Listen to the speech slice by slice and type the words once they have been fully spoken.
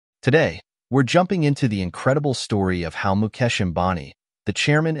Today, we're jumping into the incredible story of how Mukesh Ambani, the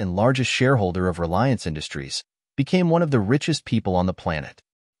chairman and largest shareholder of Reliance Industries, became one of the richest people on the planet.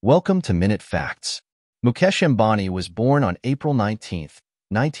 Welcome to Minute Facts. Mukesh Ambani was born on April 19,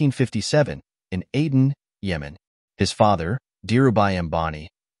 1957, in Aden, Yemen. His father, Dhirubhai Ambani,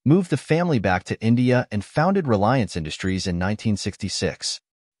 moved the family back to India and founded Reliance Industries in 1966.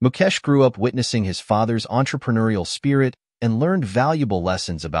 Mukesh grew up witnessing his father's entrepreneurial spirit and learned valuable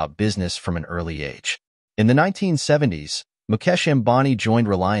lessons about business from an early age. In the 1970s, Mukesh Ambani joined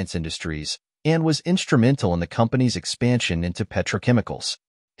Reliance Industries and was instrumental in the company's expansion into petrochemicals.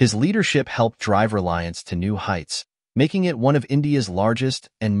 His leadership helped drive Reliance to new heights, making it one of India's largest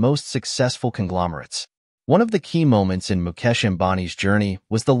and most successful conglomerates. One of the key moments in Mukesh Ambani's journey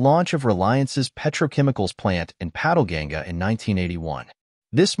was the launch of Reliance's Petrochemicals plant in Padalganga in 1981.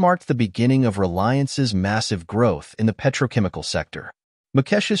 This marked the beginning of Reliance's massive growth in the petrochemical sector.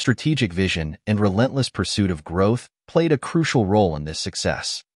 Mukesh's strategic vision and relentless pursuit of growth played a crucial role in this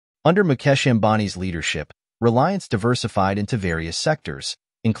success. Under Mukesh Ambani's leadership, Reliance diversified into various sectors,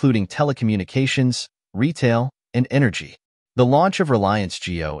 including telecommunications, retail, and energy. The launch of Reliance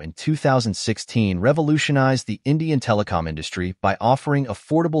Jio in 2016 revolutionized the Indian telecom industry by offering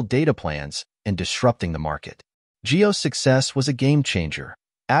affordable data plans and disrupting the market. Jio's success was a game-changer,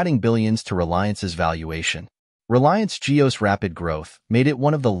 adding billions to Reliance's valuation. Reliance Jio's rapid growth made it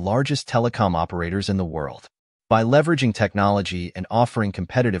one of the largest telecom operators in the world. By leveraging technology and offering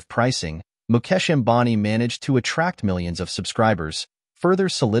competitive pricing, Mukesh Ambani managed to attract millions of subscribers, further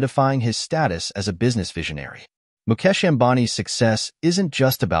solidifying his status as a business visionary. Mukesh Ambani's success isn't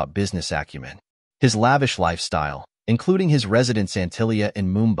just about business acumen. His lavish lifestyle, including his residence Antilia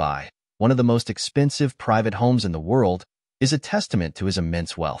in Mumbai, one of the most expensive private homes in the world, is a testament to his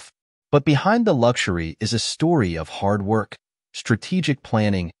immense wealth. But behind the luxury is a story of hard work, strategic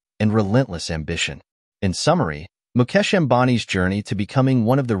planning, and relentless ambition. In summary, Mukesh Ambani's journey to becoming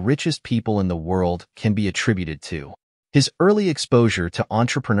one of the richest people in the world can be attributed to his early exposure to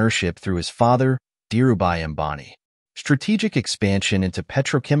entrepreneurship through his father, Dhirubhai Ambani, strategic expansion into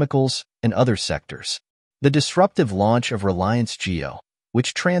petrochemicals and other sectors, the disruptive launch of Reliance Jio,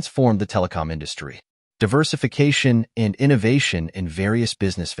 which transformed the telecom industry, diversification and innovation in various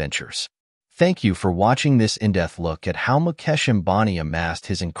business ventures. Thank you for watching this in-depth look at how Mukesh Ambani amassed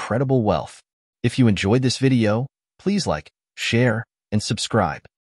his incredible wealth. If you enjoyed this video, please like, share, and subscribe.